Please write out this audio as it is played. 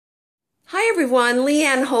Hi everyone,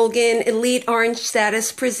 Leanne Holgan, Elite Orange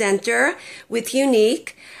Status Presenter with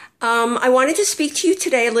Unique. I wanted to speak to you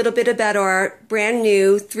today a little bit about our brand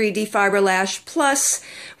new 3D Fiber Lash Plus,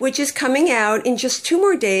 which is coming out in just 2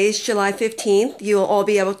 more days, July 15th. You'll all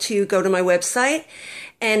be able to go to my website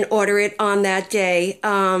and order it on that day.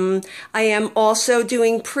 I am also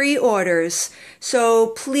doing pre-orders, so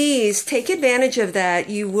please take advantage of that.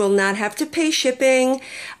 You will not have to pay shipping,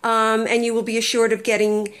 and you will be assured of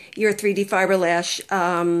getting your 3D Fiber Lash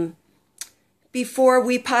before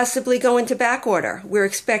we possibly go into back order. We're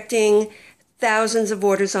expecting thousands of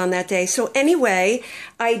orders on that day. So anyway,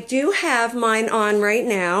 I do have mine on right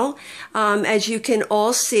now, as you can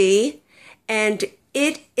all see, and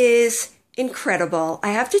it is incredible.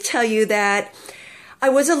 I have to tell you that I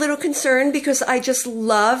was a little concerned because I just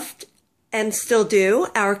loved and still do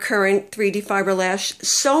our current 3D Fiber Lash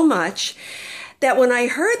so much that when I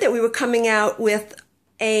heard that we were coming out with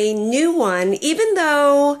a new one, even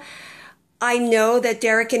though I know that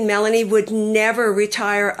Derek and Melanie would never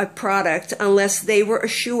retire a product unless they were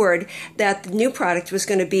assured that the new product was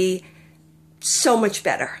going to be so much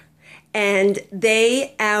better. And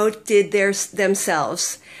they outdid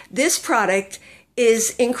themselves. This product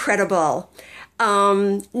is incredible.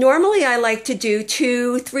 Normally I like to do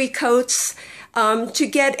 2-3 coats to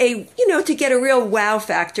get a real wow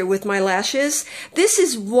factor with my lashes. This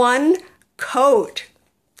is one coat.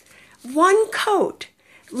 One coat.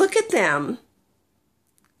 Look at them.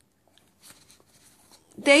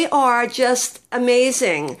 They are just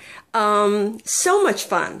amazing. So much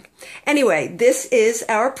fun. Anyway, this is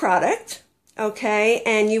our product, okay?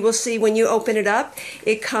 And you will see when you open it up,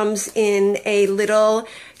 it comes in a little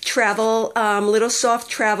soft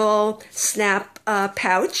travel snap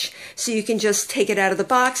pouch. So you can just take it out of the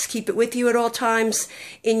box, keep it with you at all times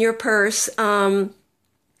in your purse. All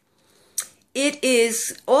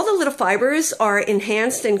the little fibers are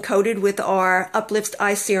enhanced and coated with our Uplift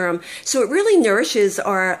Eye Serum. So it really nourishes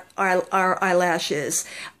our eyelashes.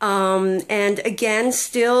 And again,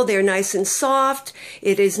 still, they're nice and soft.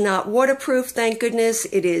 It is not waterproof, thank goodness.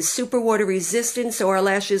 It is super water resistant, so our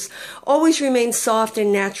lashes always remain soft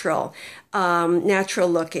and natural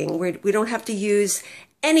looking. We don't have to use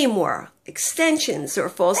any more extensions or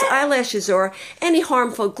false eyelashes or any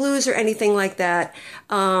harmful glues or anything like that,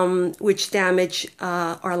 which damage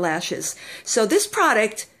our lashes. So this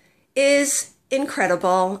product is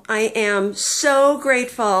incredible. I am so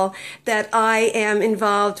grateful that I am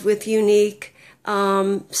involved with Unique.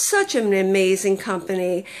 Such an amazing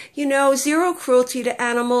company. You know, zero cruelty to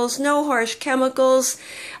animals, no harsh chemicals,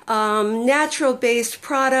 natural-based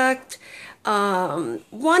product. 100%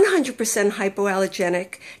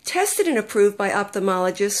 hypoallergenic, tested and approved by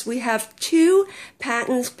ophthalmologists. We have 2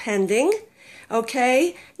 patents pending,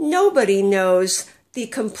 okay? Nobody knows the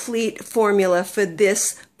complete formula for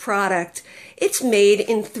this product. It's made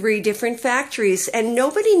in 3 different factories, and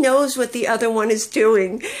nobody knows what the other one is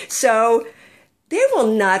doing. So there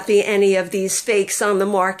will not be any of these fakes on the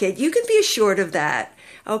market. You can be assured of that.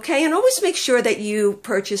 Okay, and always make sure that you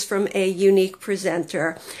purchase from a Unique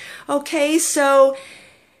presenter. Okay, so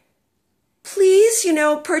please,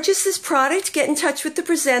 purchase this product. Get in touch with the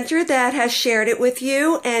presenter that has shared it with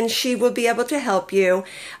you, and she will be able to help you.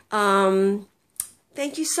 Thank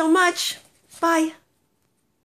you so much. Bye.